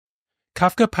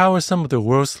Kafka powers some of the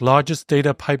world's largest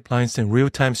data pipelines and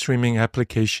real-time streaming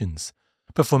applications.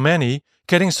 But for many,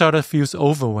 getting started feels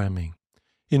overwhelming.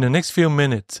 In the next few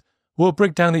minutes, we'll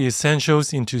break down the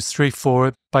essentials into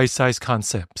straightforward, bite-sized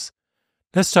concepts.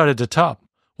 Let's start at the top.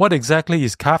 What exactly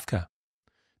is Kafka?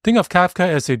 Think of Kafka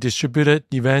as a distributed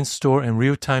event store and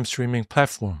real-time streaming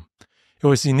platform. It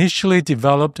was initially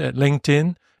developed at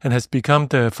LinkedIn and has become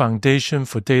the foundation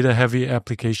for data-heavy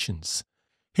applications.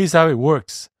 Here's how it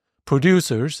works.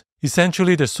 Producers,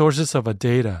 essentially the sources of our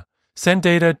data, send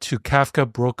data to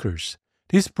Kafka brokers.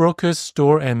 These brokers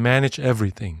store and manage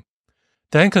everything.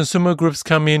 Then consumer groups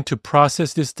come in to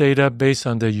process this data based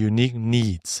on their unique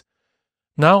needs.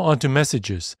 Now onto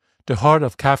messages, the heart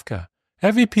of Kafka.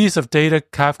 Every piece of data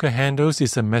Kafka handles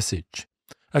is a message.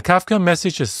 A Kafka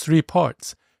message has three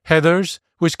parts: headers,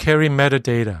 which carry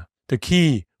metadata, the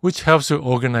key, which helps your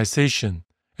organization,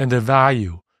 and the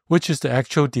value, which is the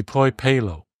actual deployed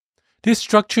payload. This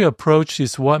structured approach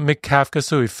is what makes Kafka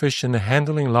so efficient at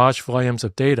handling large volumes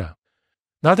of data.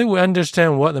 Now that we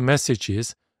understand what a message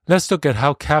is, let's look at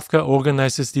how Kafka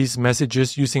organizes these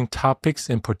messages using topics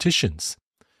and partitions.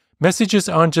 Messages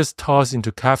aren't just tossed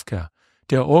into Kafka.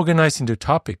 They are organized into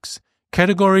topics,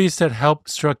 categories that help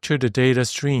structure the data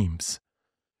streams.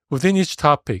 Within each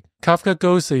topic, Kafka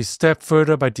goes a step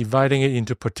further by dividing it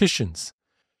into partitions.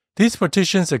 These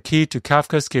partitions are key to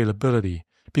Kafka's scalability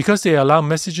because they allow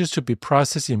messages to be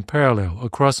processed in parallel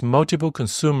across multiple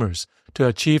consumers to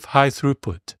achieve high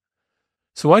throughput.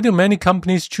 So why do many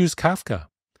companies choose Kafka?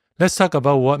 Let's talk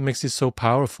about what makes it so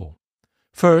powerful.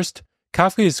 First,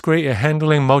 Kafka is great at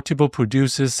handling multiple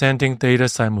producers sending data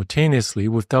simultaneously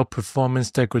without performance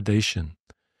degradation.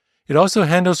 It also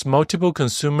handles multiple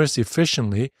consumers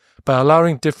efficiently by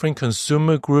allowing different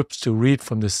consumer groups to read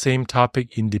from the same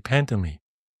topic independently.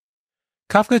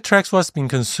 Kafka tracks what's been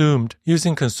consumed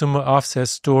using consumer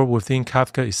offsets stored within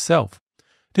Kafka itself.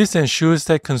 This ensures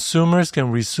that consumers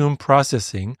can resume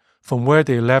processing from where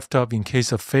they left off in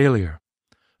case of failure.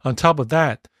 On top of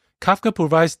that, Kafka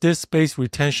provides disk-based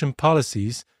retention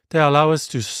policies that allow us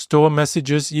to store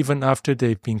messages even after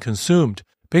they've been consumed,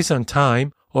 based on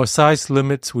time or size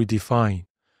limits we define.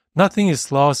 Nothing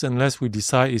is lost unless we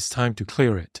decide it's time to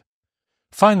clear it.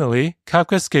 Finally,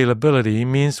 Kafka's scalability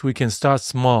means we can start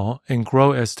small and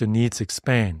grow as the needs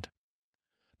expand.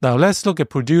 Now let's look at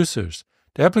producers,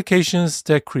 the applications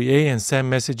that create and send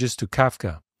messages to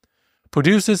Kafka.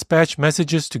 Producers batch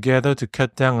messages together to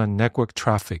cut down on network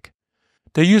traffic.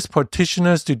 They use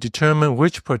partitioners to determine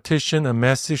which partition a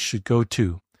message should go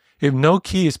to. If no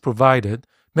key is provided,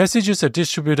 messages are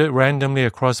distributed randomly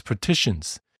across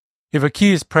partitions. If a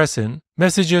key is present,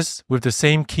 messages with the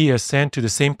same key are sent to the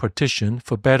same partition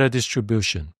for better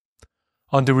distribution.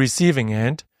 On the receiving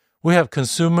end, we have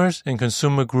consumers and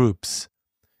consumer groups.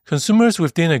 Consumers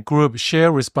within a group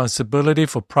share responsibility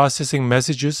for processing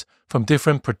messages from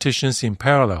different partitions in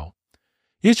parallel.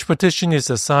 Each partition is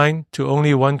assigned to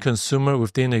only one consumer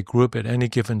within a group at any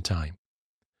given time.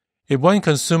 If one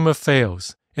consumer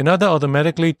fails, another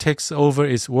automatically takes over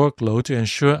its workload to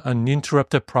ensure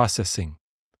uninterrupted processing.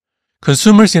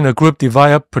 Consumers in a group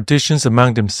divide up partitions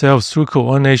among themselves through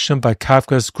coordination by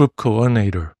Kafka's group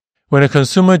coordinator. When a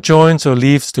consumer joins or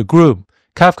leaves the group,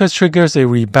 Kafka triggers a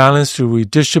rebalance to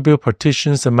redistribute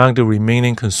partitions among the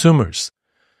remaining consumers.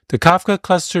 The Kafka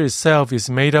cluster itself is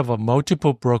made up of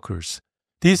multiple brokers.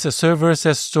 These are servers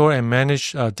that store and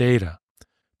manage our data.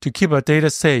 To keep our data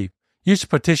safe, each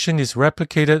partition is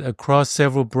replicated across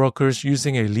several brokers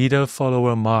using a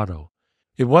leader-follower model.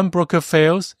 If one broker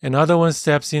fails, another one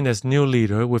steps in as new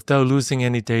leader without losing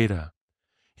any data.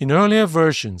 In earlier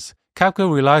versions, Kafka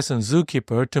relies on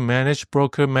Zookeeper to manage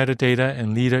broker metadata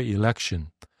and leader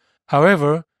election.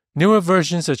 However, newer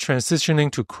versions are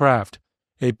transitioning to Craft,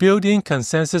 a built-in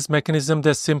consensus mechanism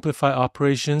that simplifies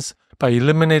operations by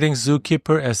eliminating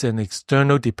Zookeeper as an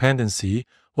external dependency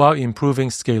while improving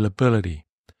scalability.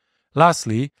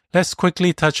 Lastly, let's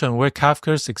quickly touch on where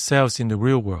Kafka excels in the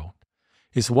real world.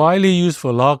 It's widely used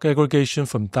for log aggregation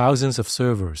from thousands of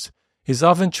servers. It's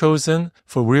often chosen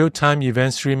for real-time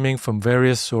event streaming from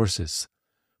various sources.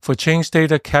 For change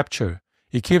data capture,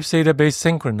 it keeps database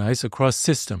synchronized across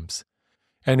systems.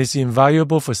 And it's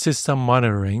invaluable for system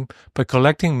monitoring by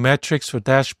collecting metrics for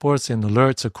dashboards and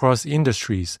alerts across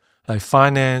industries like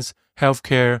finance,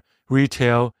 healthcare,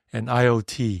 retail, and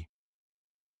IoT.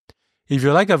 If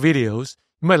you like our videos,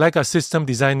 you might like our system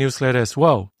design newsletter as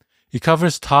well. It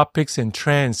covers topics and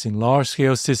trends in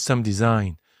large-scale system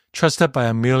design, trusted by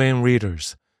 1 million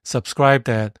readers. Subscribe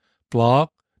at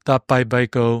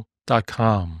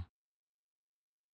blog.bytebytego.com.